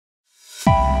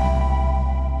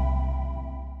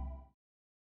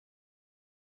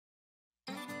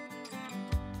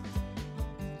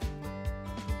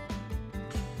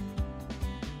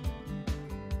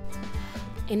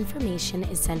Information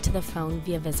is sent to the phone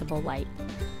via visible light.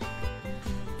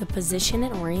 The position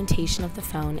and orientation of the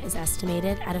phone is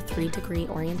estimated at a 3-degree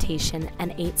orientation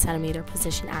and 8 centimeter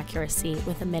position accuracy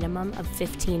with a minimum of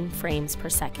 15 frames per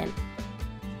second.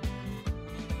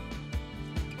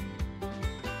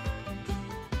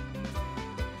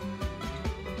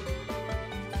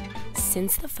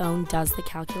 Since the phone does the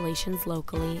calculations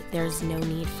locally, there is no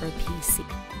need for a PC.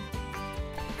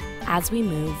 As we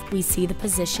move, we see the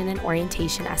position and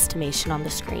orientation estimation on the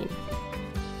screen.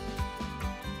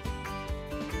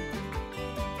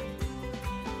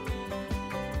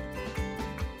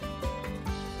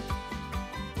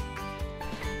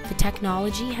 The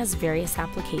technology has various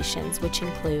applications which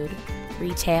include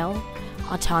retail,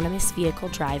 autonomous vehicle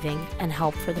driving, and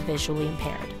help for the visually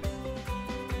impaired.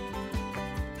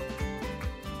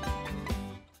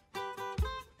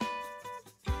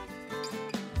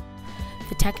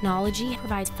 The technology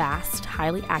provides fast,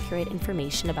 highly accurate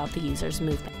information about the user's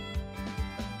movement.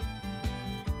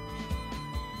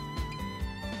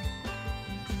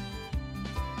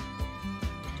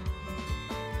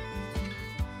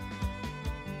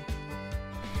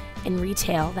 In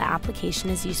retail, the application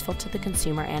is useful to the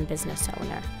consumer and business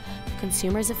owner. The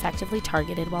consumer is effectively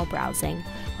targeted while browsing,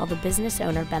 while the business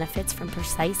owner benefits from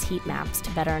precise heat maps to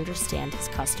better understand his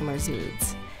customer's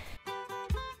needs.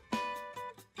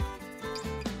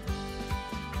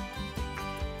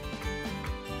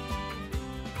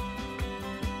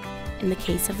 In the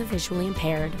case of the visually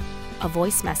impaired, a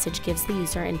voice message gives the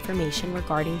user information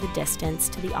regarding the distance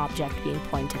to the object being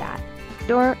pointed at.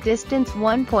 Door, distance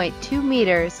 1.2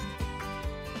 meters.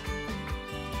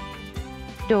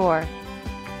 Door.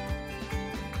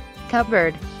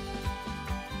 Cupboard.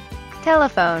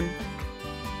 Telephone.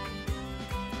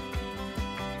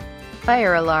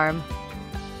 Fire alarm.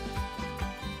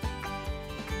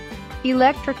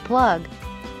 Electric plug.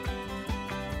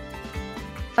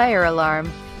 Fire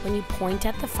alarm. When you point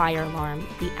at the fire alarm,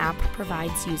 the app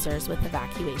provides users with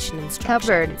evacuation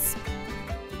instructions.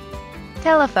 Cupboard.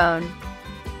 Telephone.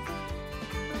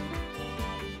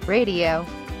 Radio.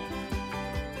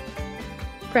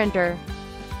 Printer.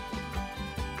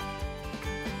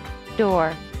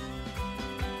 Door.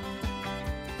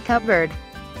 Cupboard.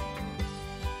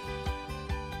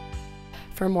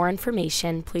 For more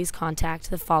information, please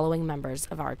contact the following members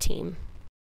of our team.